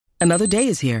Another day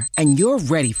is here, and you're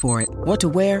ready for it. What to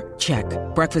wear? Check.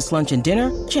 Breakfast, lunch, and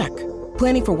dinner? Check.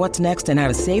 Planning for what's next and how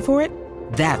to save for it?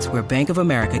 That's where Bank of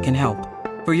America can help.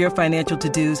 For your financial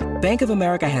to-dos, Bank of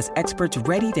America has experts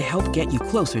ready to help get you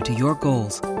closer to your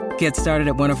goals. Get started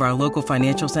at one of our local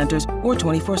financial centers or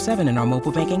 24/7 in our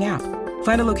mobile banking app.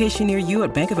 Find a location near you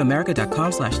at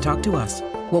bankofamerica.com/talktous.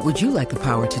 What would you like the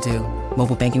power to do?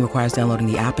 Mobile banking requires downloading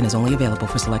the app and is only available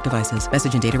for select devices.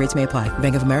 Message and data rates may apply.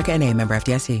 Bank of America N.A., member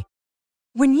FDIC.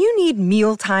 When you need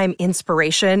mealtime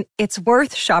inspiration, it's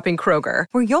worth shopping Kroger,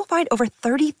 where you'll find over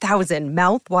 30,000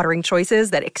 mouth-watering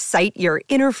choices that excite your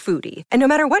inner foodie. And no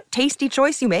matter what tasty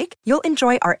choice you make, you'll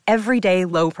enjoy our everyday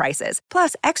low prices,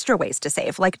 plus extra ways to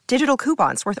save, like digital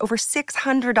coupons worth over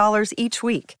 $600 each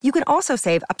week. You can also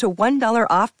save up to $1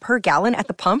 off per gallon at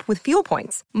the pump with fuel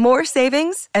points. More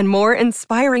savings and more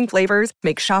inspiring flavors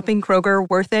make shopping Kroger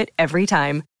worth it every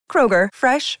time. Kroger,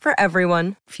 fresh for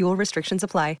everyone. Fuel restrictions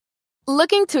apply.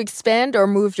 Looking to expand or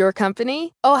move your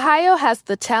company? Ohio has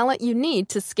the talent you need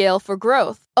to scale for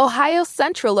growth. Ohio's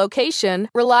central location,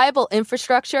 reliable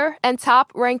infrastructure, and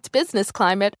top-ranked business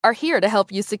climate are here to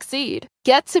help you succeed.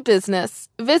 Get to business.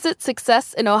 Visit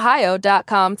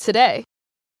successinohio.com today.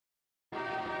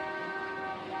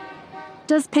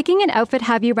 Does picking an outfit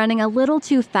have you running a little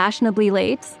too fashionably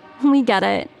late? We get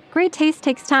it. Great taste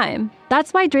takes time.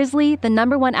 That's why Drizzly, the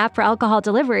 #1 app for alcohol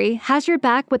delivery, has your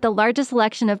back with the largest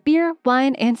selection of beer,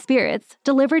 wine, and spirits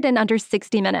delivered in under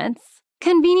 60 minutes.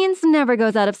 Convenience never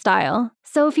goes out of style.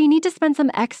 So if you need to spend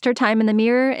some extra time in the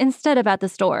mirror instead of at the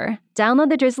store, download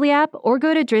the Drizzly app or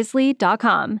go to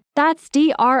drizzly.com. That's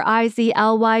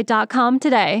DRIZLY.com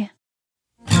today.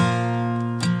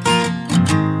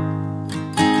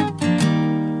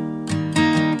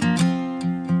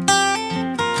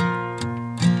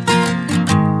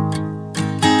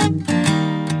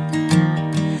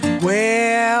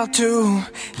 Well, 2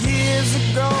 years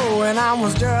ago when I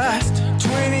was just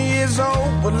 20 years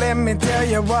old, but let me tell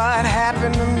you what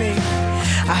happened to me.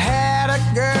 I had a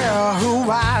girl who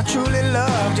I truly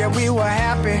loved, yeah, we were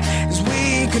happy as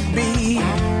we could be.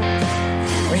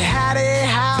 We had a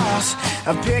house,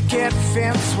 a picket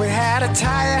fence, we had a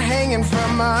tire hanging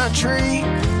from a tree.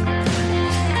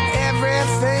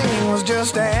 Everything was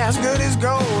just as good as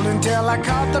gold until I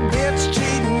caught the bitch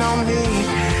cheating on me.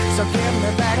 So give me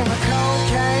back my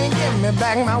cocaine, give me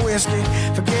back my whiskey.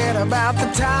 Forget about the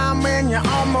time when you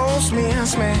almost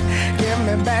missed me. Give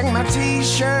me back my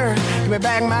t-shirt, give me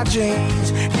back my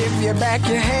jeans. Give you back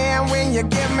your hand when you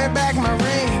give me back my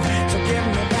ring. So give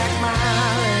me back my ring.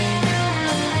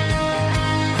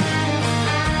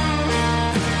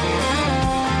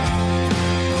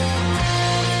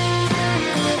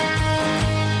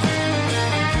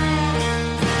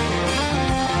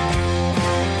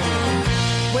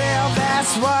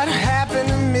 That's what happened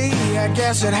to me. I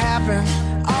guess it happened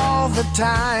all the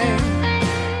time.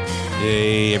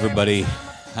 Hey, everybody.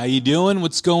 How you doing?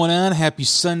 What's going on? Happy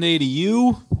Sunday to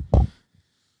you.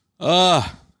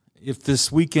 If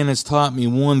this weekend has taught me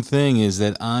one thing is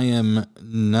that I am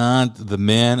not the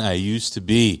man I used to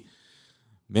be.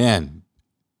 Man,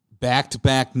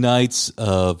 back-to-back nights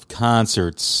of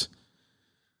concerts.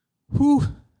 Whew.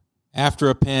 After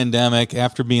a pandemic,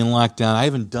 after being locked down, I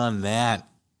haven't done that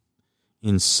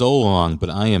in so long,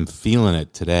 but I am feeling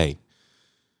it today.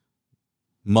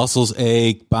 Muscles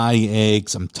ache, body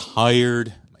aches, I'm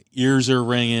tired, my ears are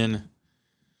ringing.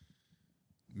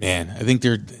 Man, I think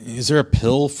is there a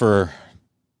pill for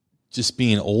just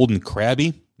being old and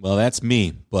crabby? Well, that's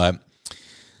me, but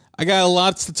I got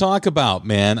lots to talk about,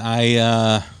 man.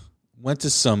 I went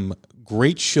to some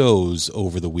great shows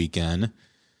over the weekend.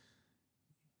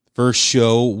 First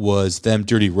show was Them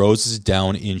Dirty Roses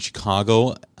down in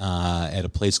Chicago at a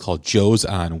place called Joe's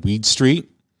on Weed Street.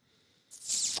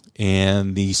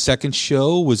 And the second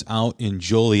show was out in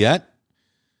Joliet,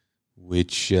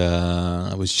 which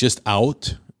was just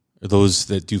out. Those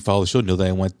that do follow the show know that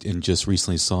I went and just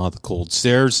recently saw The Cold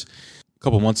Stairs. A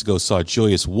couple months ago, saw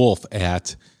Joyous Wolf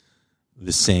at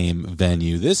the same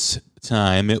venue. This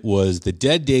time it was the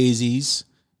Dead Daisies,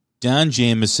 Don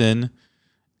Jamieson,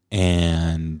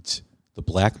 and the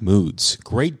Black Moods.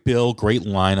 Great bill, great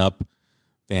lineup,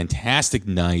 fantastic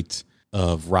night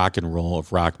of rock and roll,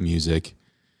 of rock music.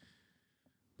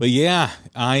 But yeah,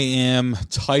 I am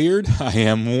tired, I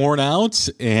am worn out,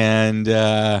 and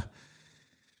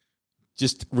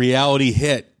just reality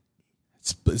hit.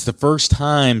 It's the first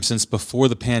time since before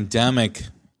the pandemic,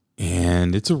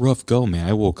 and it's a rough go, man.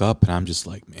 I woke up and I'm just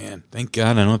like, man, thank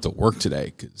God I don't have to work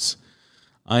today, because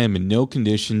I am in no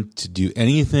condition to do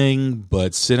anything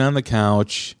but sit on the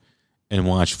couch and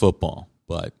watch football.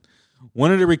 But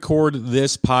wanted to record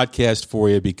this podcast for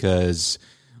you because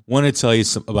want to tell you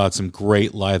about some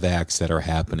great live acts that are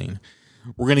happening.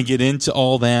 We're going to get into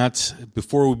all that.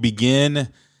 Before we begin,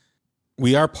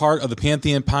 we are part of the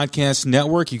Pantheon Podcast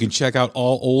Network. You can check out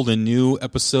all old and new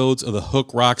episodes of the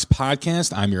Hook Rocks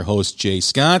podcast. I'm your host, Jay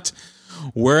Scott.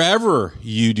 Wherever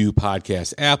you do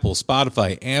podcasts, Apple,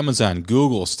 Spotify, Amazon,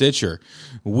 Google, Stitcher,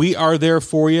 we are there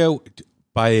for you.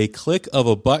 By a click of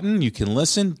a button, you can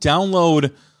listen,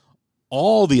 download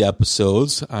all the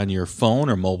episodes on your phone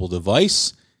or mobile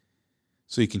device.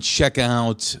 So you can check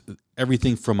out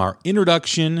everything from our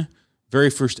introduction, very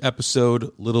first episode,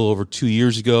 a little over 2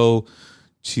 years ago,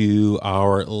 to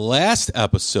our last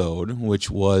episode,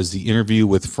 which was the interview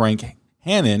with Frank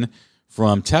Hannon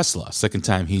from Tesla. Second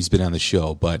time he's been on the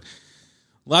show, but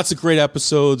lots of great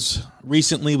episodes.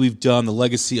 Recently, we've done the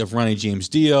legacy of Ronnie James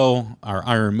Dio, our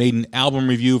Iron Maiden album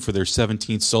review for their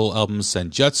 17th solo album,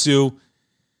 Senjutsu.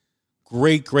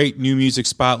 Great new music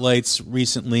spotlights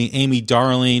recently. Amy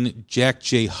Darling, Jack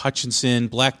J. Hutchinson,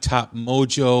 Blacktop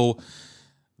Mojo,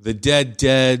 The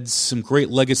Dead, some great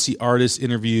legacy artist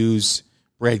interviews,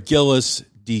 Brad Gillis,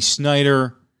 Dee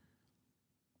Snider,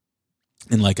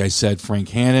 and like I said, Frank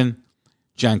Hannon.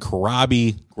 John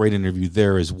Corabi, great interview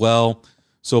there as well.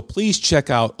 So please check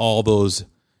out all those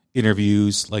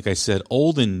interviews. Like I said,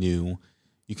 old and new.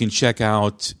 You can check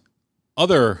out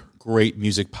other great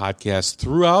music podcasts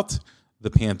throughout the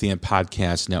Pantheon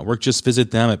Podcast Network. Just visit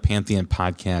them at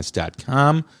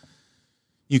pantheonpodcast.com.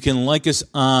 You can like us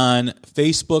on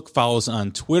Facebook, follow us on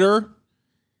Twitter.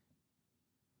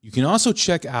 You can also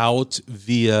check out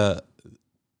via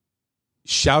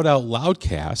Shout Out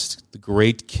Loudcast, the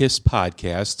great KISS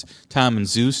podcast. Tom and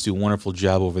Zeus do a wonderful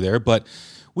job over there. But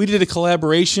we did a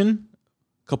collaboration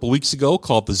a couple weeks ago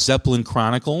called The Zeppelin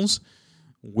Chronicles,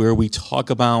 where we talk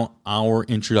about our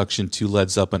introduction to Led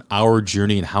Zeppelin, our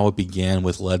journey and how it began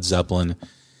with Led Zeppelin.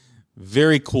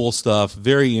 Very cool stuff,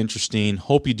 very interesting.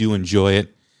 Hope you do enjoy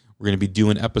it. We're going to be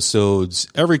doing episodes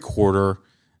every quarter.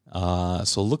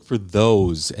 So look for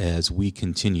those as we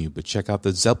continue. But check out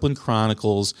the Zeppelin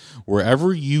Chronicles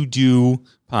wherever you do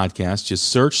podcasts. Just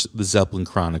search the Zeppelin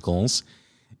Chronicles.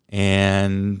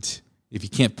 And if you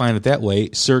can't find it that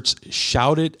way, search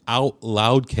Shout It Out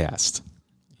Loudcast.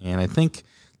 And I think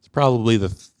it's probably the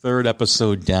third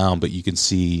episode down, but you can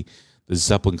see the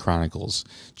Zeppelin Chronicles.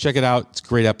 Check it out. It's a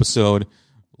great episode.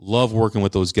 Love working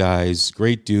with those guys.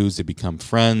 Great dudes. They become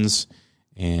friends.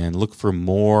 And look for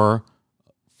more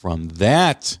from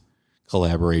that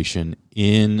collaboration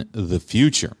in the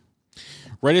future.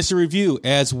 Write us a review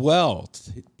as well.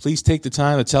 Please take the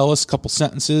time to tell us a couple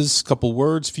sentences, couple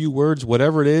words, few words,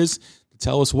 whatever it is, to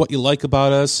tell us what you like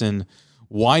about us and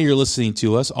why you're listening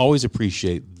to us. Always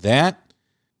appreciate that.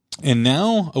 And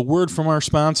now, a word from our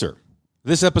sponsor.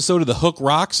 This episode of The Hook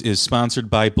Rocks is sponsored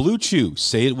by Blue Chew.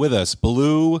 Say it with us,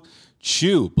 Blue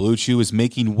Chew. Blue Chew is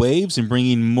making waves and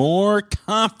bringing more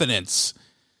confidence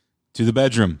to the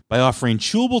bedroom by offering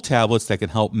chewable tablets that can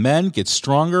help men get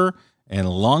stronger and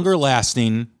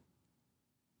longer-lasting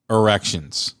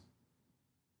erections.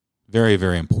 Very,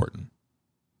 very important.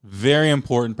 Very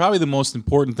important. Probably the most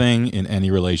important thing in any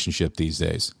relationship these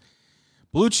days.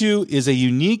 Blue Chew is a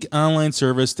unique online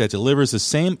service that delivers the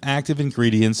same active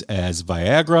ingredients as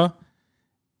Viagra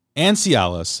and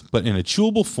Cialis, but in a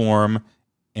chewable form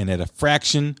and at a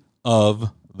fraction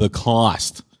of the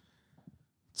cost.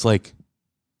 It's like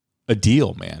a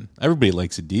deal, man. Everybody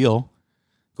likes a deal.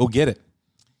 Go get it.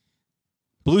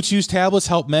 Blue Chew's tablets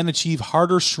help men achieve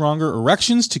harder, stronger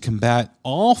erections to combat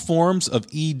all forms of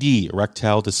ED,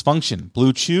 erectile dysfunction.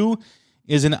 Blue Chew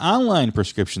is an online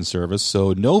prescription service,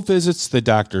 so no visits to the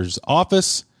doctor's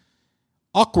office,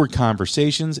 awkward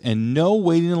conversations, and no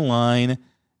waiting in line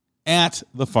at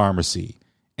the pharmacy.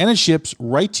 And it ships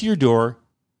right to your door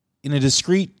in a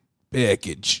discreet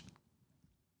package.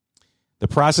 The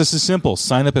process is simple.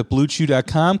 Sign up at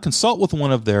BlueChew.com, consult with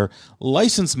one of their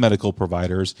licensed medical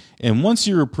providers, and once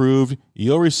you're approved,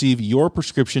 you'll receive your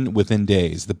prescription within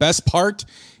days. The best part,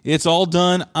 it's all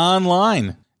done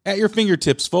online at your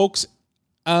fingertips, folks,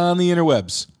 on the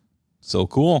interwebs. So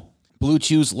cool. Blue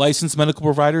Chew's licensed medical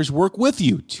providers work with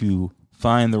you to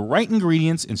find the right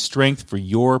ingredients and strength for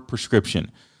your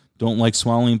prescription. Don't like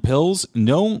swallowing pills?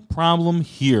 No problem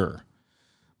here.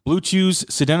 Blue Chew's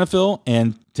Sildenafil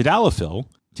and Tadalafil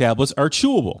tablets are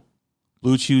chewable.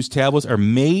 Blue Chew's tablets are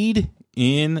made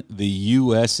in the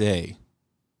USA.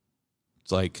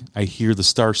 It's like I hear the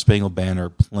Star Spangled Banner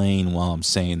playing while I'm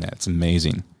saying that. It's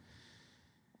amazing.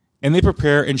 And they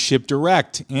prepare and ship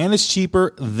direct, and it's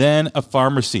cheaper than a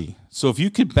pharmacy. So if you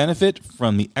could benefit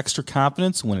from the extra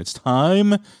confidence when it's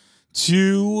time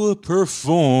to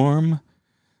perform,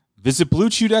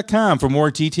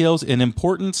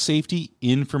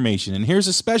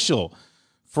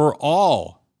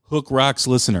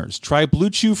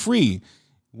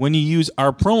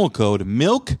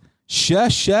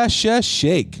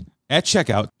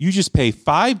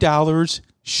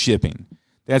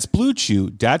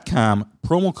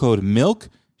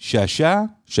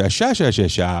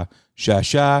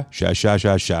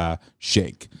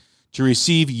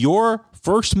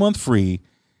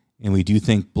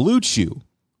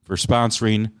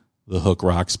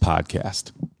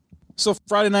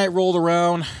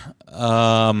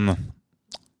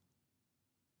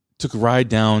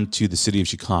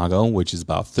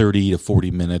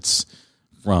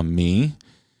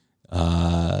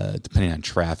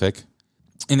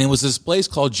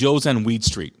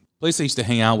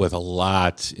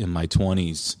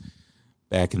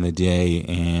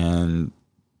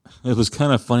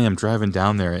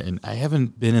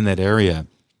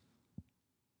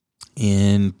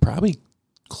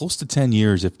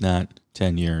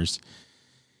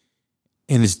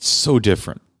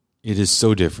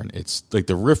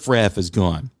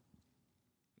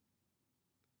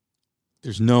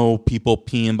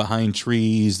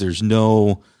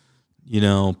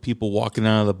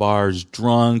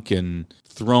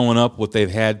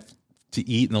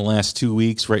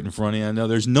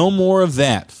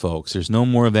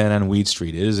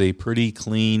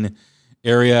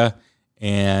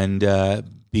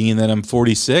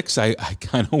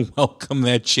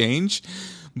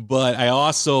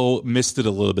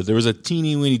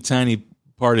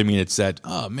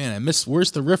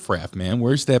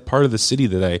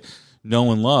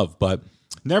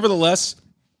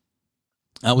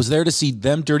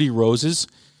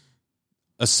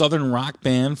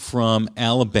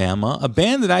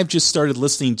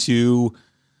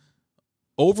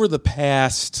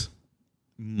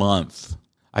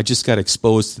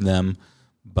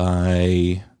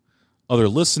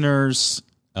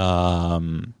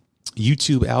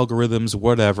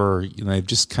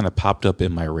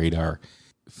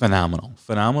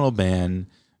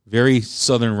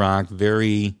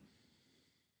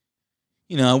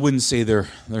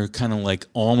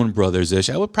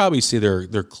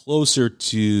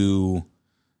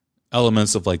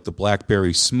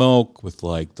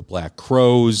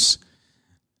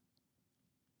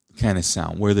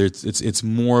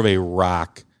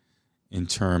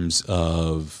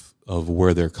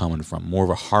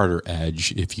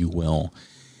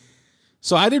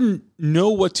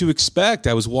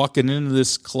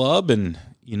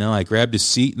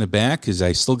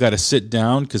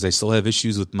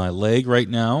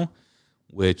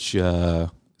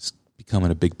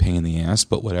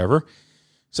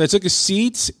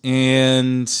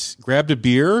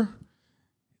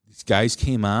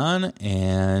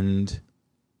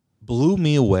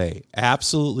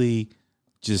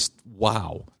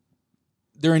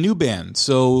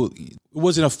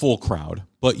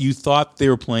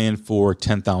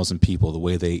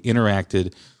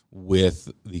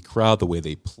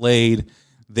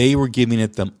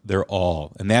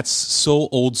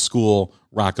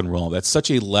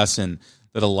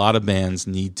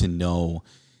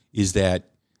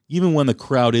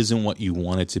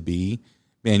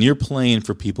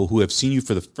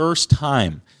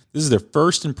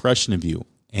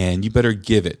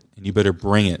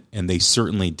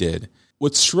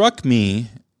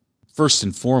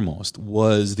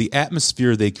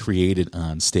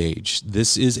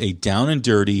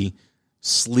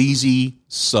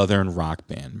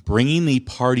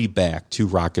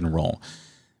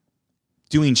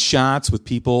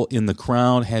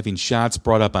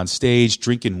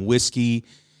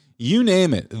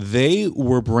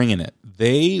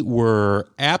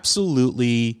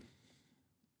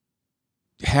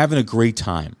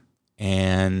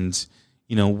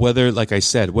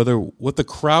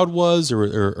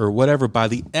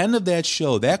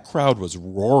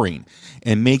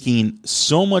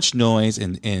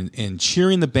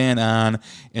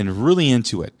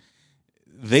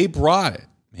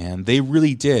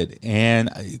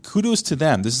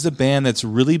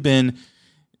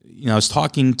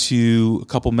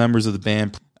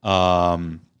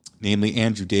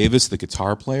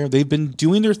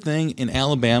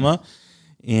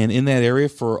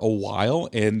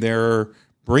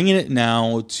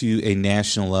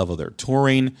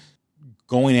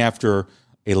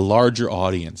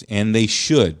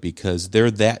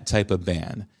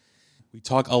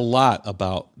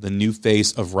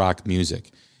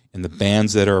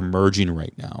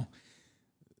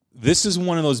 this is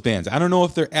one of those bands. I don't know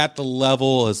if they're at the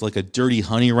level as like a Dirty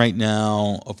Honey right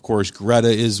now. Of course, Greta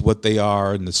is what they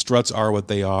are, and the Struts are what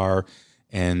they are.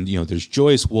 And, there's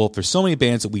Joyous Wolf. There's so many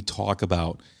bands that we talk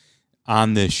about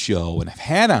on this show and have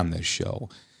had on this show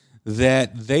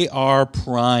that they are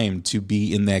primed to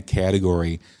be in that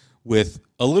category with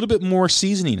a little bit more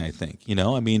seasoning, I think.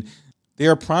 They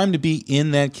are primed to be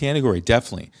in that category,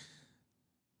 definitely.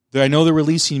 I know they're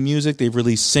releasing music. They've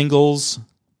released singles.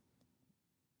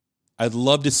 I'd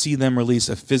love to see them release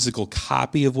a physical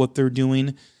copy of what they're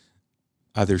doing,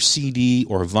 either CD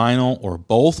or vinyl or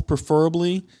both,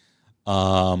 preferably.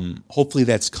 Hopefully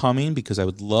that's coming because I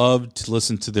would love to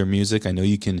listen to their music. I know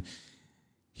you can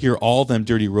hear all of them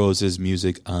Dirty Roses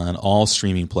music on all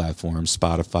streaming platforms,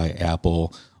 Spotify,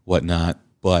 Apple, whatnot.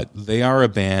 But they are a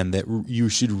band that you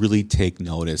should really take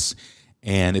notice.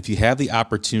 And if you have the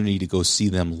opportunity to go see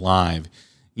them live,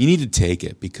 you need to take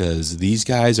it because these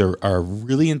guys are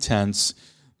really intense.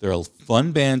 They're a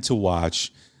fun band to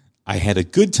watch. I had a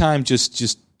good time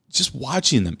just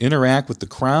watching them interact with the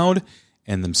crowd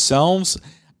and themselves.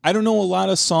 I don't know a lot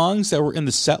of songs that were in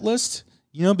the set list,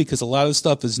 because a lot of the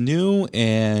stuff is new.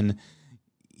 And,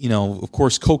 of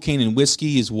course, Cocaine and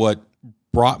Whiskey is what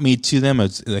brought me to them.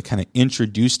 That kind of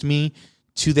introduced me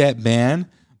to that band.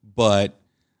 But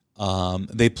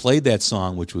they played that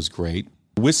song, which was great.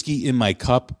 Whiskey in My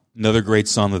Cup, another great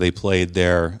song that they played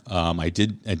there. I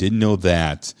didn't know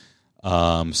that.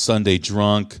 Sunday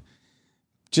Drunk,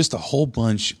 just a whole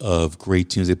bunch of great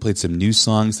tunes. They played some new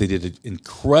songs. They did an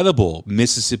incredible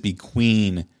Mississippi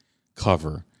Queen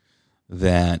cover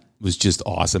that was just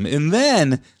awesome. And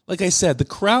then, like I said, the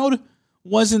crowd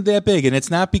wasn't that big, and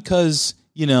it's not because,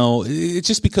 it's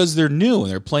just because they're new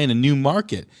and they're playing a new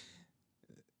market.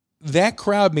 That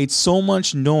crowd made so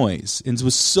much noise and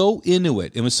was so into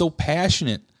it and was so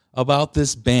passionate about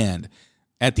this band.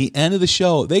 At the end of the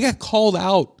show, they got called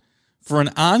out for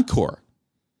an encore.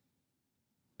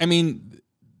 I mean,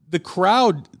 the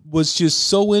crowd was just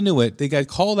so into it. They got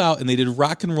called out and they did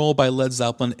Rock and Roll by Led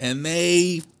Zeppelin and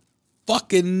they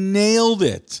fucking nailed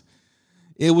it.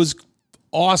 It was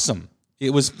awesome.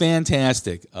 It was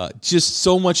fantastic. Just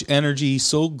so much energy.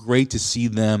 So great to see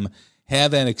them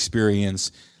have that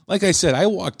experience. Like I said, I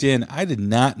walked in. I did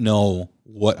not know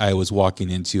what I was walking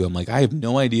into. I'm like, I have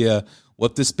no idea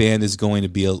what this band is going to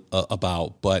be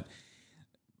about. But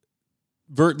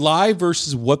live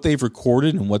versus what they've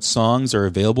recorded and what songs are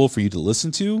available for you to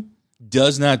listen to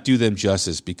does not do them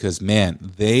justice because,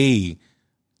 man, they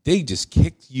just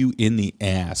kicked you in the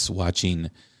ass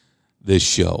watching this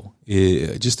show.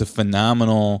 Just a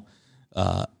phenomenal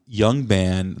young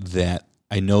band that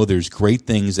I know there's great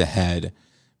things ahead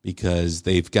because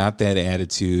they've got that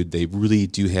attitude. They really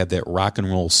do have that rock and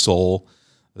roll soul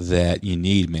that you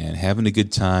need, man. Having a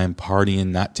good time, partying,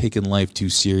 not taking life too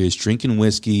serious, drinking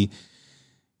whiskey,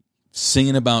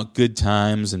 singing about good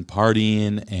times and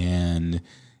partying. And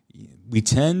we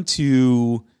tend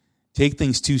to take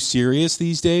things too serious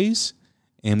these days,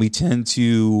 and we tend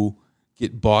to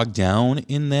get bogged down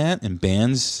in that. And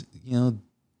bands,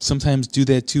 sometimes do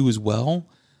that too as well.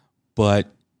 But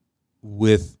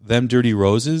with them Dirty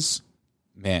Roses,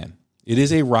 man, it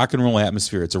is a rock and roll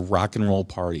atmosphere. It's a rock and roll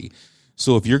party.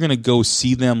 So if you're going to go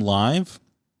see them live,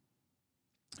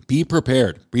 be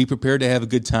prepared. Be prepared to have a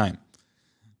good time.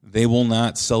 They will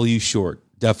not sell you short,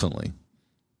 definitely.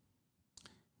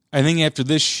 I think after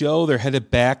this show, they're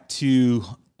headed back to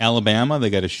Alabama.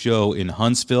 They got a show in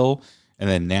Huntsville and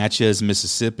then Natchez,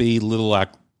 Mississippi, Little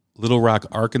Rock,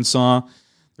 Arkansas.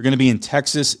 They're going to be in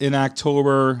Texas in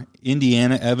October,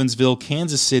 Indiana, Evansville,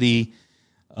 Kansas City.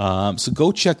 So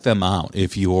go check them out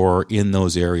if you're in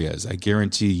those areas. I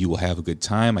guarantee you will have a good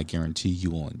time. I guarantee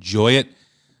you will enjoy it.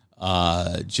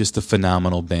 Just a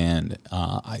phenomenal band.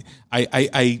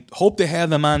 I hope to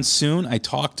have them on soon. I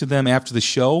talked to them after the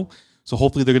show, so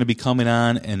hopefully they're going to be coming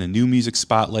on in a new music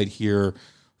spotlight here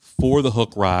for the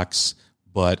Hook Rocks.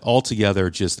 But altogether,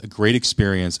 just a great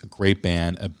experience, a great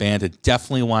band, a band to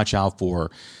definitely watch out for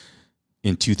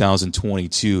in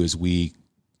 2022 as we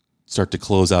start to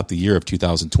close out the year of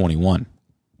 2021.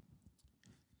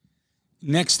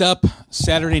 Next up,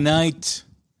 Saturday night,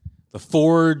 The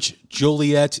Forge,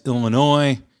 Joliet,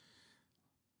 Illinois.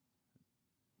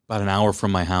 About an hour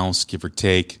from my house, give or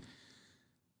take.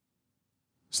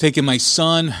 I was taking my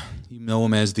son. You know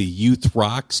him as the Youth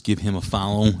Rocks. Give him a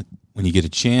follow when you get a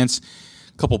chance.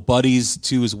 A couple buddies,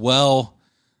 too, as well.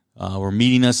 Were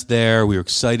meeting us there. We were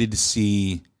excited to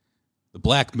see the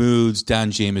Black Moods,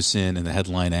 Don Jameson, and the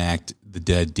headline act, the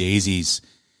Dead Daisies.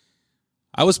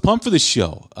 I was pumped for this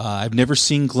show. I've never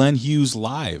seen Glenn Hughes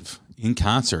live in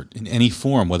concert in any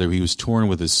form, whether he was touring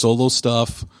with his solo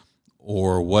stuff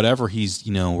or whatever he's,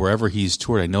 wherever he's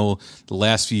toured. I know the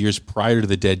last few years prior to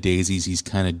the Dead Daisies, he's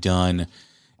kind of done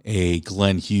a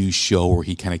Glenn Hughes show where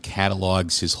he kind of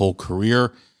catalogs his whole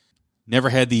career. Never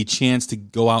had the chance to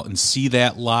go out and see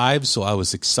that live, so I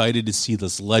was excited to see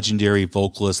this legendary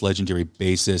vocalist, legendary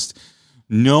bassist,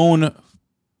 known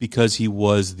because he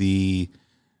was the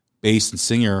bass and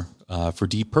singer for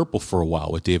Deep Purple for a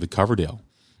while with David Coverdale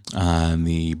on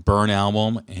the Burn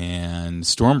album and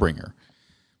Stormbringer.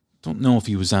 Don't know if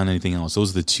he was on anything else.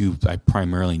 Those are the two I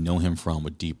primarily know him from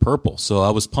with Deep Purple. So I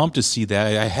was pumped to see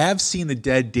that. I have seen the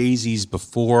Dead Daisies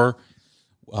before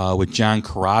with John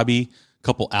Corabi a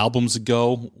couple albums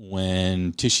ago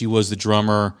when Tishy was the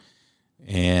drummer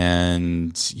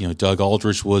and Doug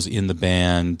Aldrich was in the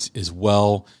band as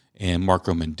well, and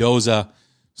Marco Mendoza.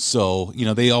 So,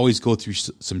 they always go through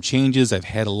some changes. I've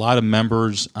had a lot of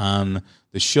members on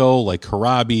the show, like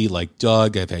Corabi, like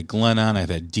Doug. I've had Glenn on. I've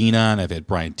had Dean on. I've had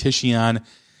Brian Tishy on.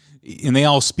 And they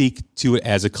all speak to it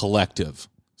as a collective.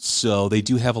 So they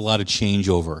do have a lot of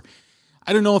changeover.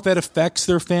 I don't know if that affects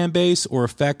their fan base or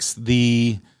affects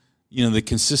the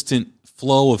consistent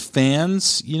flow of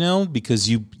fans, because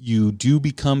you do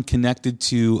become connected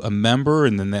to a member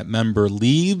and then that member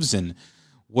leaves, and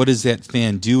what does that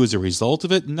fan do as a result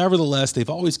of it? Nevertheless, they've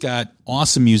always got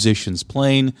awesome musicians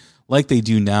playing like they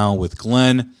do now with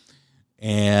Glenn,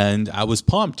 and I was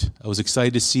pumped. I was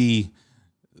excited to see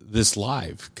this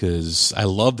live because I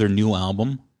love their new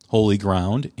album, Holy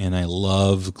Ground, and I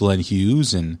love Glenn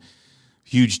Hughes, and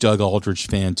huge Doug Aldrich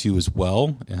fan too as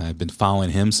well. And I've been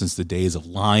following him since the days of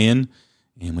Lion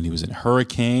and when he was in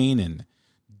Hurricane and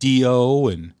Dio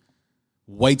and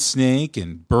Whitesnake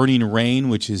and Burning Rain,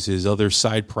 which is his other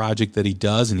side project that he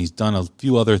does, and he's done a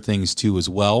few other things too as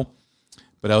well.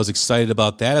 But I was excited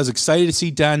about that. I was excited to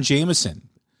see Don Jamieson.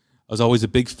 I was always a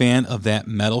big fan of that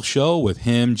metal show with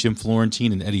him, Jim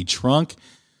Florentine, and Eddie Trunk.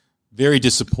 Very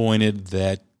disappointed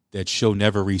that that show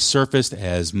never resurfaced,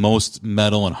 as most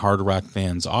metal and hard rock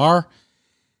fans are.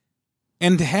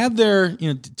 And to have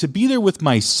to be there with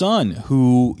my son,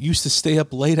 who used to stay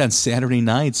up late on Saturday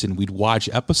nights and we'd watch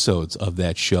episodes of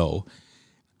that show.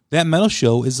 That metal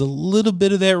show is a little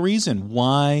bit of that reason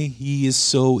why he is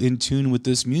so in tune with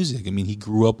this music. I mean, he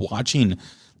grew up watching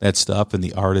that stuff and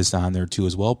the artists on there too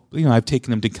as well. I've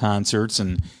taken him to concerts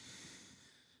and,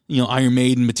 Iron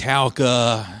Maiden,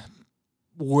 Metallica,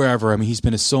 wherever. I mean, he's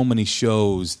been to so many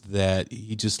shows that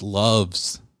he just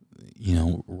loves,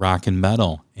 rock and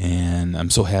metal. And I'm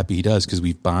so happy he does because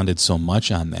we've bonded so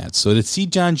much on that. So to see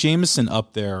John Jamieson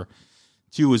up there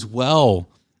too as well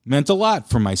meant a lot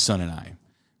for my son and I.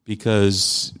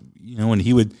 Because, when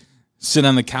he would sit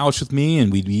on the couch with me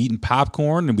and we'd be eating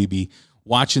popcorn and we'd be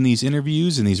watching these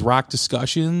interviews and these rock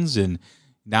discussions, and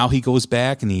now he goes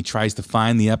back and he tries to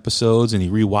find the episodes and he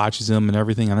rewatches them and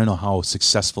everything. I don't know how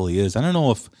successful he is. I don't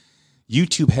know if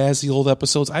YouTube has the old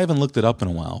episodes. I haven't looked it up in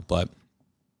a while, but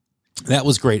that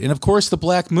was great. And of course, the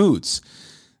Black Moods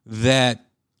that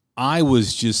I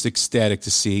was just ecstatic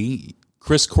to see.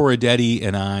 Chris Corradetti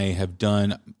and I have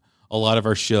done a lot of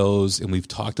our shows, and we've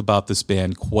talked about this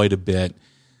band quite a bit.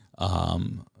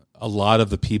 A lot of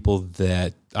the people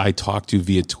that I talk to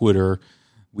via Twitter,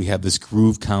 we have this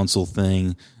Groove Council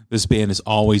thing. This band is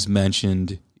always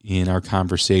mentioned in our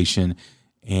conversation,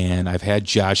 and I've had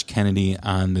Josh Kennedy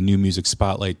on the New Music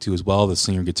Spotlight too as well, the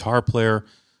singer guitar player.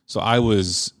 So I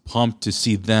was pumped to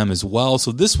see them as well.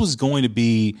 So this was going to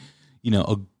be,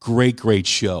 a great, great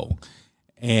show.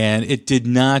 And it did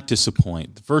not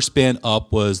disappoint. The first band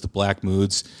up was the Black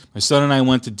Moods. My son and I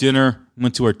went to dinner,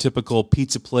 went to our typical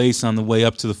pizza place on the way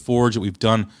up to the Forge that we've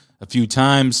done a few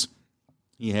times.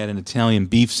 He had an Italian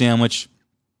beef sandwich,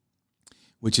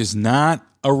 which is not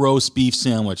a roast beef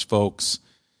sandwich, folks.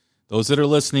 Those that are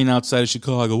listening outside of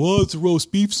Chicago, well, it's a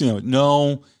roast beef sandwich.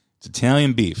 No, it's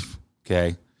Italian beef,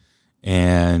 okay?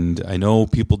 And I know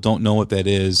people don't know what that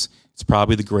is. It's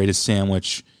probably the greatest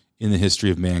sandwich in the history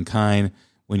of mankind.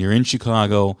 When you're in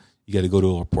Chicago, you got to go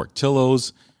to a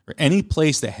Portillo's or any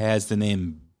place that has the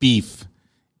name beef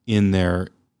in their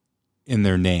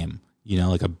name.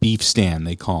 Like a beef stand,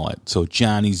 they call it. So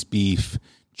Johnny's Beef,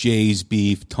 Jay's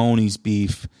Beef, Tony's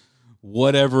Beef,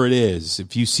 whatever it is.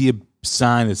 If you see a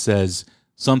sign that says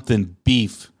something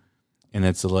beef and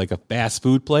it's like a fast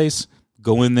food place,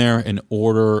 go in there and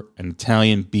order an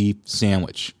Italian beef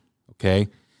sandwich, okay?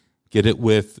 Get it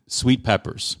with sweet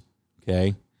peppers,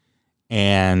 okay?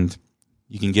 And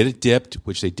you can get it dipped,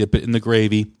 which they dip it in the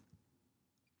gravy.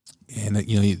 And,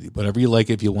 whatever you like,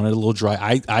 if you want it a little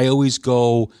dry. I always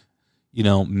go,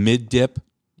 mid-dip,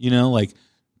 like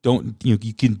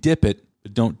you can dip it,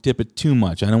 but don't dip it too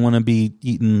much. I don't want to be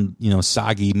eating,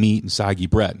 soggy meat and soggy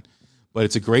bread. but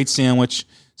it's a great sandwich.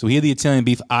 So he had the Italian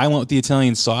beef. I went with the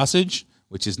Italian sausage,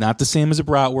 which is not the same as a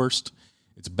bratwurst.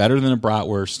 It's better than a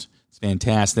bratwurst. It's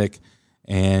fantastic.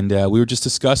 And we were just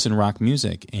discussing rock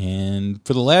music. And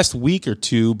for the last week or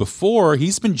two before,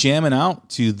 he's been jamming out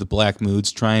to the Black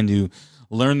Moods, trying to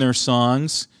learn their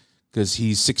songs because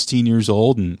he's 16 years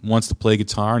old and wants to play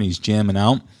guitar, and he's jamming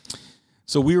out.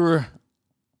 So we were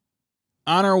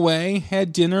on our way,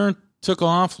 had dinner, took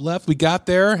off, left. We got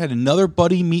there, had another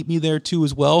buddy meet me there too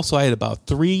as well. So I had about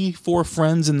 3-4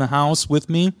 friends in the house with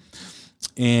me.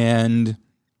 And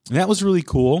that was really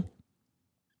cool.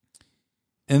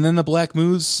 And then the Black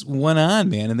Moods went on,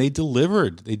 man, and they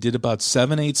delivered. They did about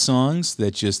 7-8 songs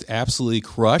that just absolutely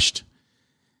crushed.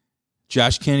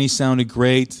 Josh Kennedy sounded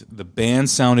great. The band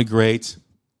sounded great.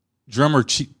 Drummer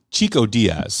Chico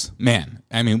Diaz, man,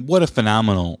 I mean, what a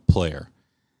phenomenal player.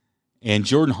 And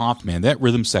Jordan Hoffman, that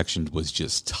rhythm section was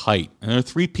just tight. And they're a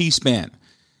 3-piece band.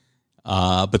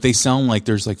 But they sound like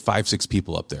there's like 5-6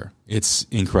 people up there. It's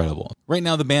incredible. Right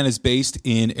now, the band is based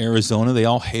in Arizona. They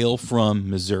all hail from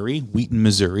Missouri, Wheaton,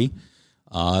 Missouri.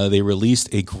 They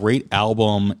released a great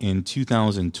album in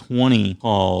 2020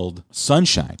 called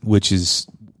Sunshine, which is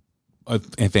a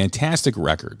fantastic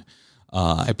record.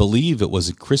 I believe it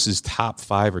was Chris's top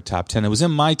 5 or top 10. It was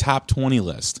in my top 20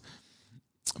 list.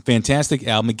 Fantastic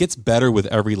album. It gets better with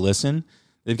every listen.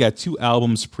 They've got 2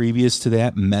 albums previous to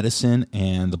that, Medicine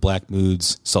and the Black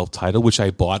Moods self-titled, which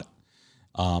I bought.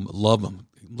 Love them.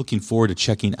 Looking forward to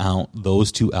checking out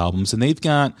those 2 albums. And they've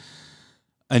got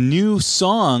a new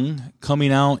song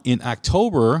coming out in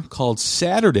October called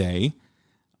Saturday.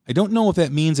 I don't know if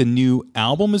that means a new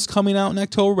album is coming out in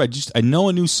October. I know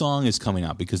a new song is coming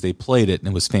out because they played it and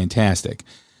it was fantastic.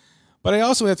 But I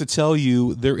also have to tell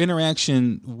you, their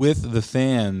interaction with the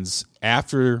fans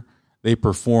after they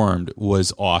performed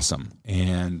was awesome.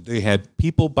 And they had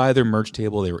people by their merch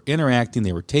table. They were interacting.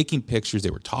 They were taking pictures. They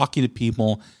were talking to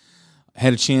people. I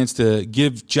had a chance to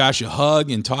give Josh a hug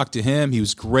and talk to him. He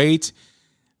was great.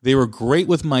 They were great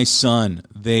with my son.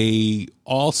 They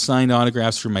all signed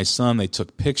autographs for my son. They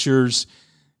took pictures.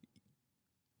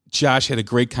 Josh had a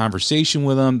great conversation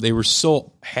with them. They were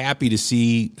so happy to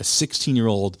see a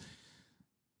 16-year-old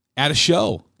at a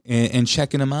show and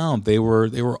checking them out. They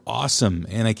were awesome,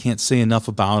 and I can't say enough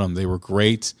about them. They were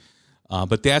great.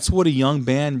 But that's what a young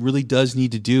band really does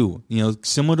need to do. You know,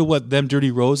 similar to what Them Dirty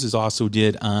Roses also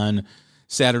did on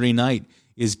Saturday night,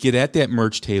 is get at that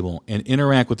merch table and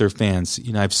interact with their fans.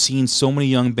 You know, I've seen so many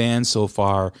young bands so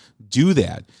far do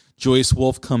that. Joyous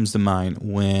Wolf comes to mind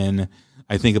when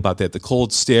I think about that. The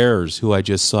Cold Stairs, who I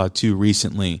just saw too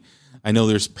recently. I know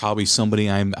there's probably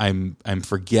somebody I'm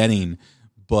forgetting,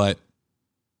 but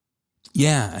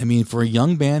yeah, I mean, for a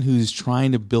young band who's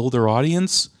trying to build their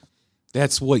audience,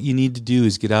 that's what you need to do,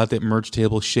 is get out that merch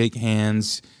table, shake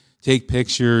hands, take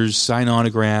pictures, sign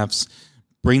autographs,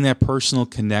 bring that personal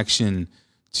connection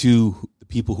to the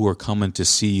people who are coming to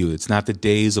see you. It's not the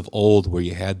days of old where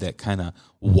you had that kind of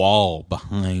wall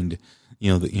behind,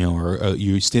 or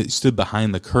you stood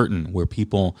behind the curtain where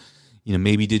people,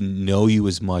 maybe didn't know you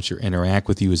as much or interact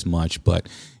with you as much. But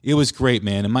it was great,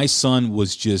 man. And my son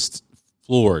was just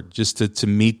floored just to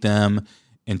meet them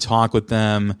and talk with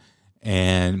them.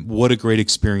 And what a great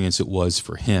experience it was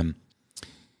for him.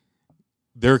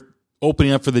 They're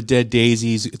opening up for the Dead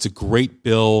Daisies. It's a great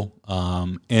bill.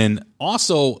 And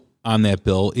also on that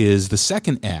bill is the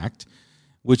second act,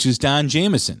 which is Don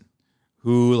Jamieson,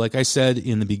 who, like I said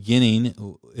in the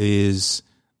beginning, is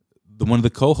one of the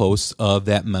co-hosts of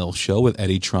That Metal Show with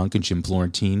Eddie Trunk and Jim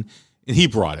Florentine. And he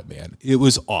brought it, man. It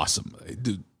was awesome.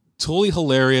 Totally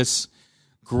hilarious.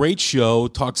 Great show.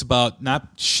 Talks about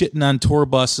not shitting on tour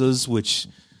buses, which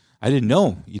I didn't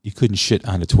know you couldn't shit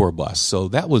on a tour bus. So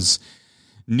that was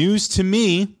news to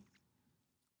me.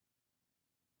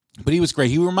 But he was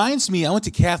great. He reminds me, I went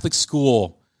to Catholic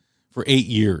school for 8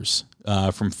 years,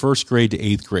 from first grade to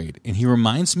 8th grade. And he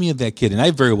reminds me of that kid. And I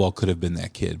very well could have been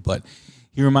that kid. But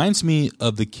he reminds me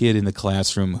of the kid in the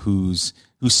classroom who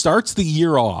starts the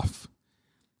year off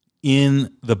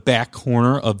in the back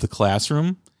corner of the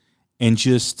classroom and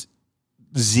just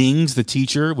zings the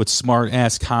teacher with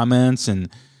smart-ass comments and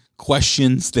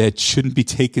questions that shouldn't be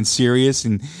taken serious,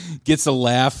 and gets a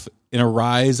laugh and a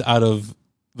rise out of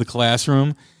the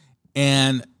classroom.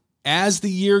 And as the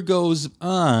year goes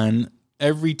on,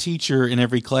 every teacher in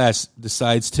every class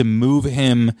decides to move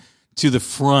him to the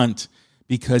front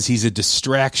because he's a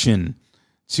distraction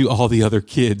to all the other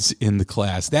kids in the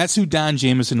class. That's who Don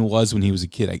Jamieson was when he was a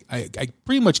kid. I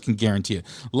pretty much can guarantee it.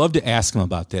 Love to ask him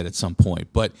about that at some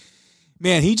point. But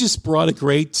man, he just brought a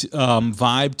great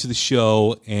vibe to the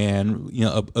show, and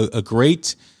a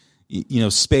great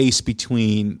space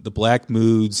between the Black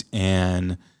Moods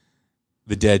and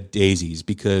the Dead Daisies,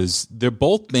 because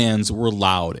both bands were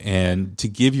loud, and to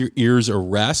give your ears a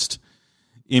rest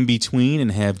in between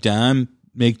and have Don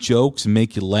make jokes and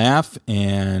make you laugh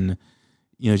and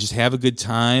just have a good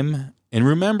time and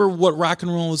remember what rock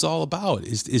and roll is all about,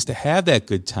 is to have that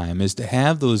good time, is to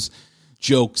have those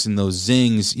jokes and those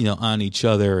zings on each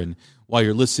other and while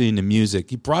you're listening to music.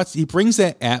 He brings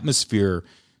that atmosphere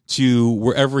to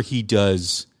wherever he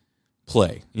does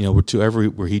play,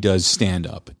 where he does stand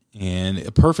up. And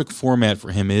a perfect format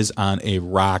for him is on a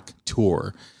rock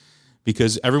tour,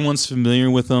 because everyone's familiar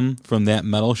with him from that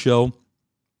metal show.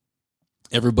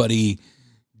 Everybody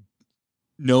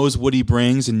knows what he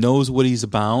brings and knows what he's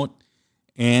about,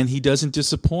 and he doesn't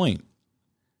disappoint.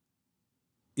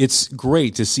 It's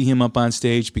great to see him up on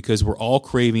stage because we're all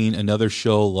craving another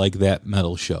show like that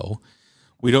metal show.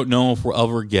 We don't know if we'll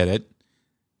ever get it.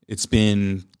 It's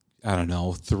been,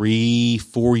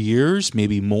 3-4 years,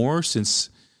 maybe more, since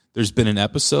there's been an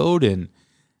episode, and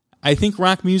I think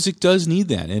rock music does need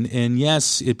that. And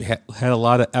yes, it had a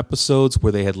lot of episodes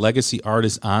where they had legacy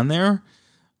artists on there,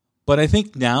 but I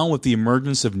think now with the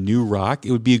emergence of new rock,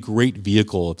 it would be a great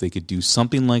vehicle if they could do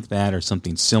something like that or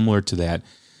something similar to that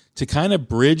to kind of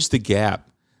bridge the gap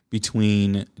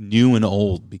between new and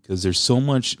old, because there's so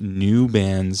many new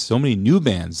bands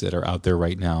that are out there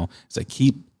right now, as I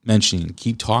keep mentioning,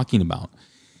 keep talking about.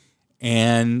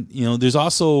 And, there's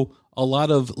also a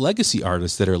lot of legacy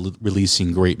artists that are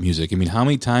releasing great music. I mean, how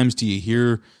many times do you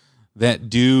hear that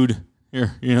dude,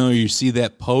 you see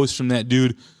that post from that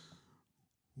dude,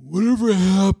 whatever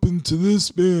happened to this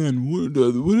band?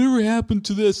 Whatever happened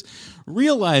to this?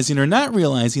 Realizing or not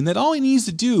realizing that all he needs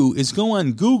to do is go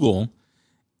on Google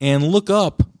and look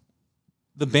up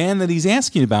the band that he's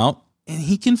asking about, and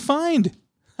he can find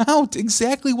out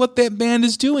exactly what that band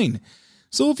is doing.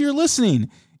 So if you're listening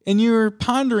and you're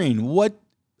pondering what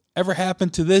ever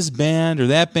happened to this band or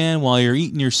that band while you're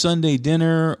eating your Sunday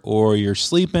dinner, or you're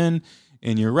sleeping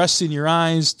and you're resting your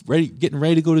eyes, getting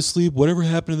ready to go to sleep, whatever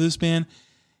happened to this band,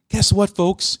 guess what,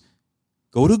 folks?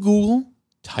 Go to Google,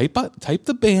 type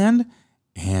the band,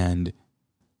 and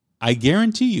I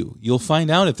guarantee you'll find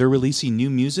out if they're releasing new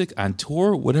music on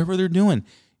tour, whatever they're doing.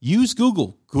 Use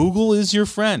Google. Google is your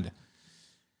friend.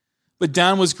 But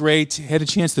Don was great. Had a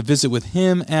chance to visit with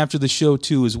him after the show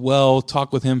too as well.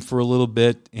 Talk with him for a little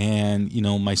bit. And,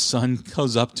 my son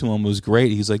goes up to him. It was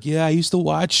great. He's like, yeah, I used to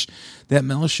watch that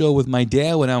metal show with my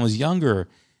dad when I was younger.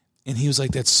 And he was like,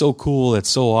 that's so cool. That's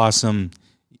so awesome.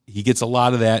 He gets a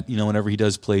lot of that, whenever he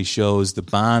does play shows, the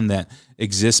bond that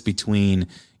exists between,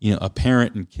 a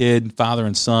parent and kid, father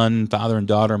and son, father and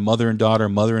daughter, mother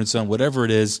and son, whatever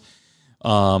it is.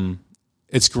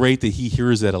 It's great that he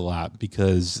hears that a lot,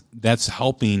 because that's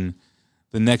helping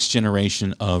the next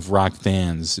generation of rock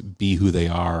fans be who they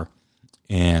are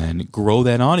and grow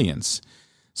that audience.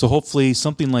 So hopefully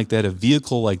something like that, a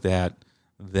vehicle like that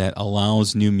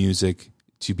allows new music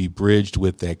to be bridged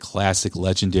with that classic,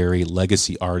 legendary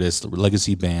legacy artists,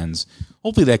 legacy bands.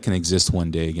 Hopefully that can exist one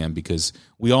day again, because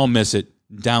we all miss it.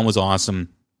 Don was awesome.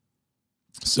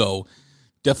 So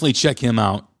definitely check him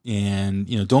out. And,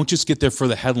 don't just get there for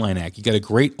the headline act. You got a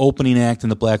great opening act in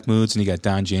the Black Moods, and you got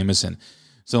Don Jamieson.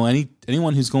 So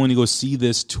anyone who's going to go see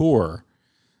this tour,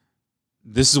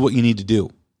 this is what you need to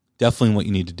do. Definitely what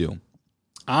you need to do.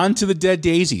 On to the Dead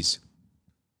Daisies.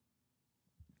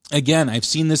 Again, I've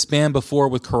seen this band before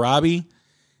with Corabi,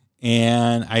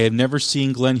 and I have never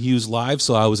seen Glenn Hughes live,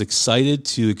 so I was excited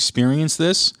to experience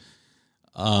this.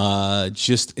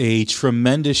 Just a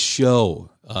tremendous show.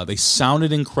 They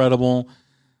sounded incredible.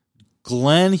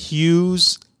 Glenn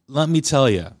Hughes, let me tell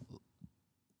you,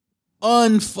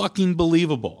 unfucking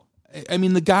believable. I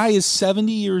mean, the guy is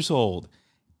 70 years old,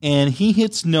 and he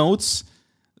hits notes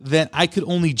that I could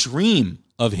only dream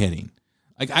of hitting.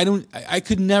 Like, I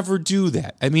could never do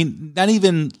that. I mean, not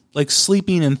even like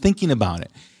sleeping and thinking about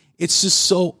it. It's just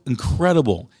so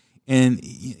incredible. And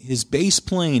his bass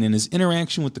playing and his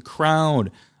interaction with the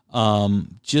crowd,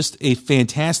 just a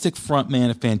fantastic frontman,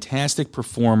 a fantastic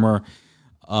performer.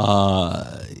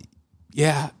 I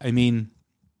mean,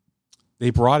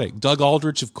 they brought it. Doug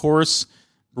Aldrich, of course,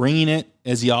 bringing it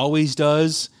as he always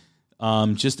does.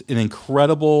 Just an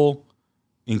incredible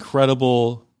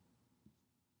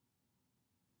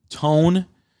tone,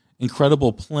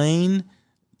 incredible playing.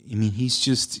 I mean, he's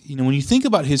just, when you think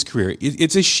about his career,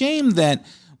 it's a shame that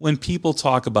when people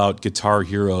talk about guitar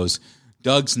heroes,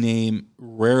 Doug's name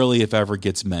rarely, if ever,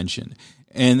 gets mentioned.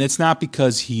 And it's not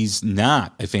because he's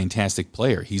not a fantastic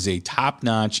player. He's a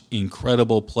top-notch,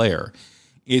 incredible player.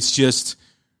 It's just,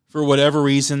 for whatever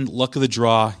reason, luck of the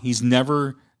draw, he's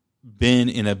never been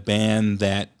in a band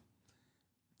that,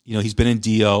 he's been in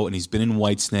Dio and he's been in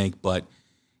Whitesnake, but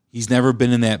he's never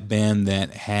been in that band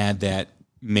that had that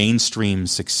mainstream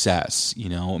success.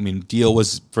 Dio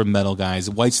was for metal guys.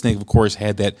 Whitesnake, of course,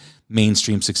 had that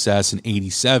mainstream success in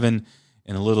 87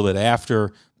 and a little bit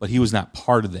after, but he was not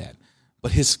part of that.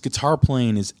 But his guitar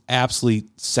playing is absolutely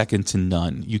second to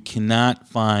none. You cannot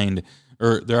find,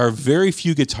 or there are very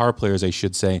few guitar players, I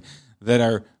should say, that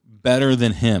are better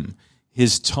than him.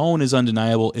 His tone is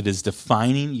undeniable. It is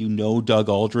defining. Doug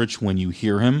Aldrich when you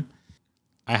hear him.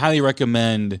 I highly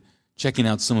recommend checking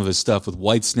out some of his stuff with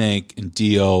Whitesnake and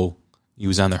Dio. He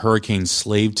was on the Hurricane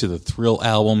Slave to the Thrill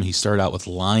album. He started out with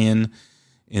Lion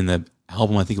in the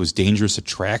album, I think it was Dangerous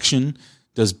Attraction,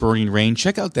 does Burning Rain.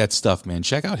 Check out that stuff, man.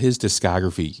 Check out his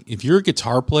discography. If you're a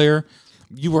guitar player,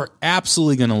 you are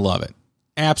absolutely going to love it.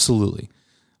 Absolutely.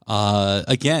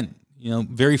 Again,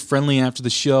 very friendly after the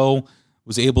show.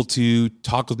 Was able to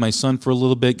talk with my son for a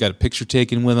little bit. Got a picture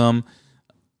taken with him.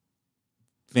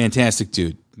 Fantastic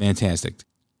dude. Fantastic.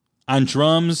 On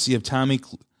drums, you have Tommy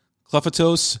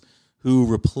Cluffatos, who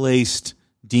replaced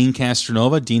Dean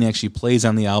Castronova. Dean actually plays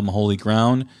on the album Holy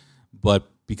Ground, but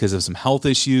because of some health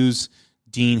issues,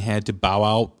 Dean had to bow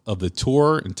out of the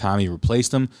tour, and Tommy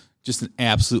replaced him. Just an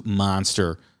absolute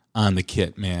monster on the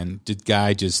kit, man. The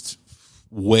guy just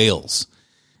wails.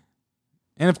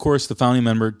 And, of course, the founding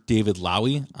member, David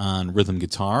Lowy, on rhythm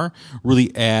guitar,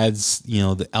 really adds,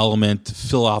 the element to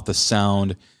fill out the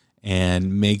sound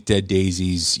and make Dead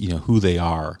Daisies, who they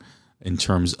are in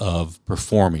terms of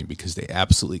performing, because they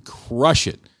absolutely crush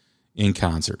it in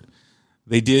concert.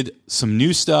 They did some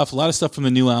new stuff, a lot of stuff from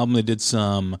the new album. They did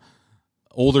some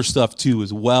older stuff, too,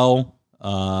 as well,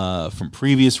 from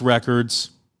previous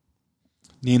records,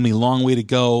 namely Long Way to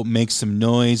Go, Make Some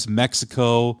Noise,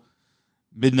 Mexico,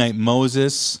 Midnight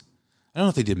Moses. I don't know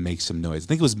if they did Make Some Noise. I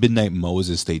think it was Midnight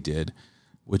Moses they did,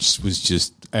 which was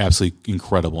just absolutely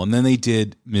incredible. And then they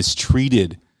did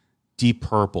Mistreated, Deep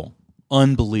Purple.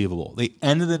 Unbelievable. They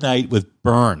ended the night with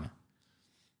Burn.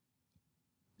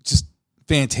 Just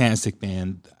fantastic,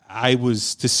 man. To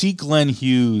see Glenn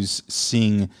Hughes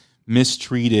sing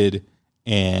Mistreated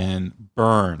and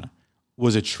Burn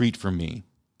was a treat for me.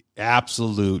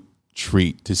 Absolute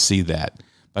treat to see that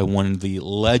by one of the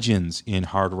legends in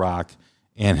hard rock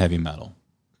and heavy metal.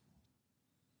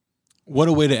 What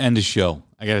a way to end a show,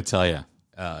 I got to tell you.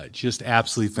 Just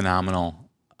absolutely phenomenal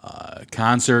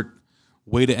concert.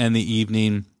 Way to end the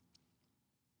evening.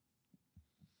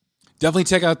 Definitely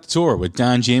check out the tour with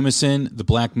Don Jamieson, the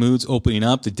Black Moods opening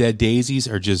up. The Dead Daisies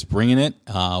are just bringing it.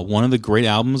 One of the great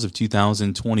albums of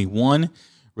 2021.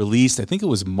 Released, I think it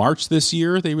was March this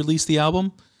year they released the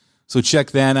album. So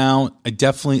check that out.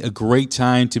 Definitely a great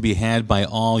time to be had by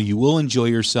all. You will enjoy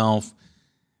yourself.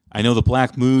 I know the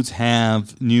Black Moods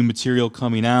have new material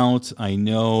coming out. I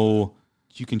know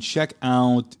you can check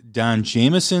out Don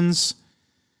Jamieson's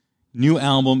new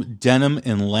album, Denim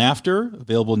and Laughter,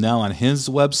 available now on his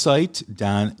website,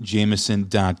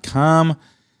 donjamieson.com.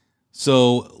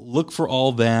 So look for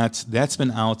all that. That's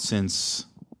been out since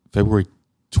February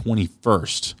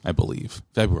 21st, I believe.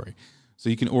 February. So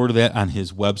you can order that on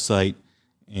his website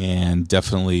and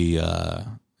definitely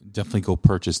go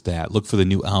purchase that. Look for the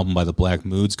new album by the Black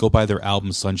Moods. Go buy their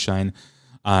album Sunshine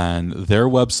on their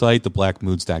website,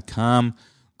 theblackmoods.com.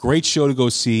 Great show to go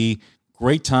see.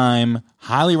 Great time.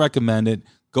 Highly recommend it.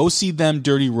 Go see them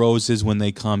Dirty Roses when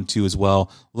they come too as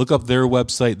well. Look up their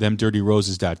website,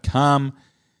 themdirtyroses.com.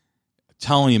 I'm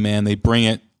telling you, man, they bring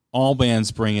it. All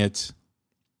bands bring it.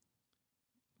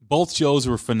 Both shows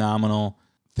were phenomenal.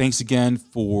 Thanks again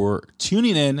for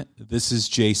tuning in. This is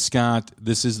Jay Scott.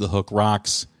 This is The Hook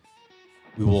Rocks.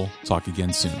 We will talk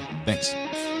again soon. Thanks.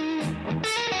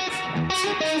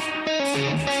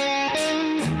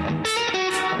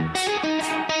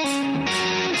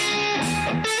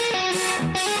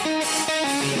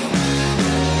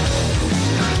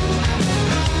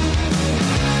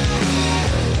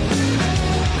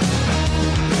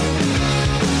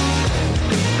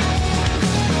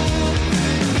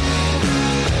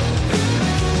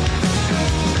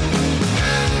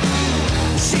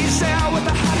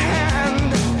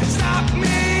 Stop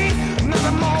me,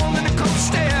 another moment to come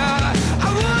stare. I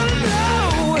wanna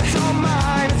know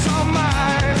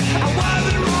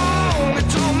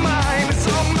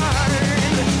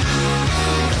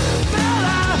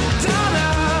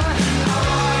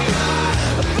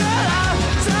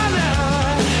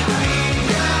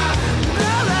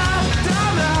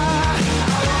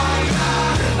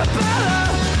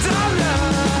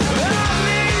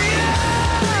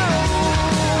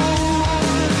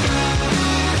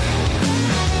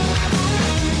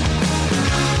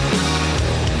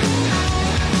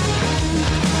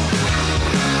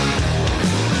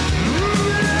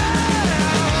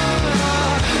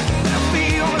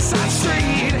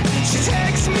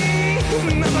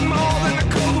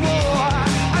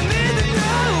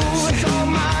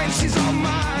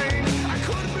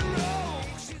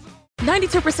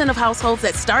 92% of households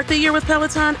that start the year with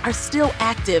Peloton are still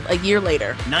active a year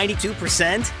later.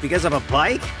 92% because of a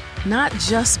bike? Not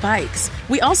just bikes.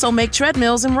 We also make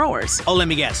treadmills and rowers. Oh, let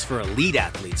me guess, for elite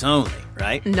athletes only,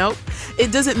 right? Nope.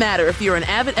 It doesn't matter if you're an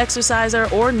avid exerciser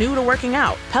or new to working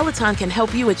out. Peloton can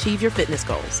help you achieve your fitness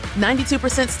goals.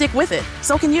 92% stick with it.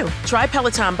 So can you. Try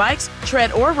Peloton bikes,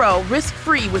 tread, or row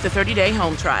risk-free with a 30-day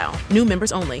home trial. New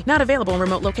members only. Not available in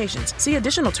remote locations. See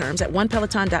additional terms at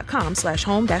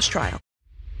onepeloton.com/home-trial.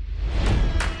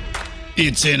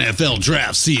 It's NFL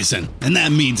draft season, and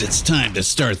that means it's time to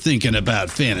start thinking about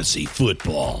fantasy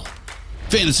football.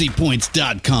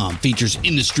 FantasyPoints.com features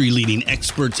industry-leading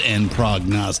experts and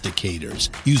prognosticators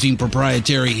using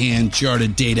proprietary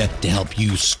hand-charted data to help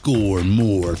you score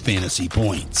more fantasy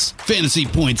points.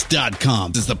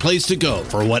 FantasyPoints.com is the place to go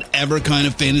for whatever kind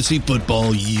of fantasy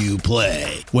football you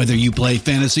play. Whether you play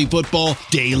fantasy football,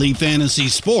 daily fantasy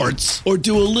sports, or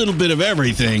do a little bit of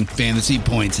everything, Fantasy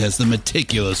Points has the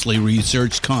meticulously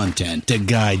researched content to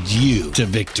guide you to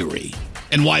victory.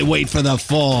 And why wait for the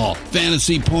fall?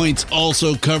 Fantasy Points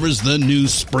also covers the new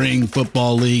spring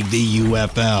football league, the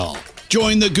UFL.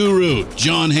 Join the guru,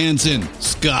 John Hansen,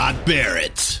 Scott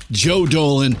Barrett, Joe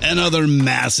Dolan, and other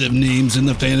massive names in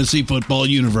the fantasy football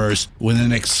universe with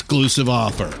an exclusive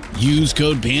offer. Use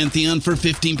code Pantheon for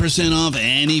 15% off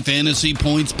any Fantasy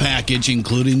Points package,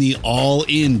 including the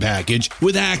all-in package,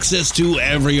 with access to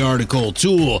every article,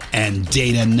 tool, and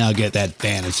data nugget that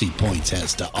Fantasy Points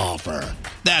has to offer.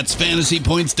 That's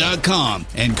FantasyPoints.com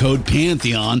and code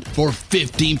Pantheon for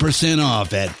 15%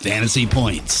 off at Fantasy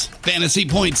Points.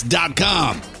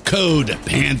 FantasyPoints.com, code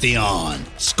Pantheon.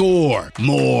 Score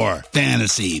more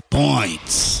fantasy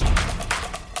points.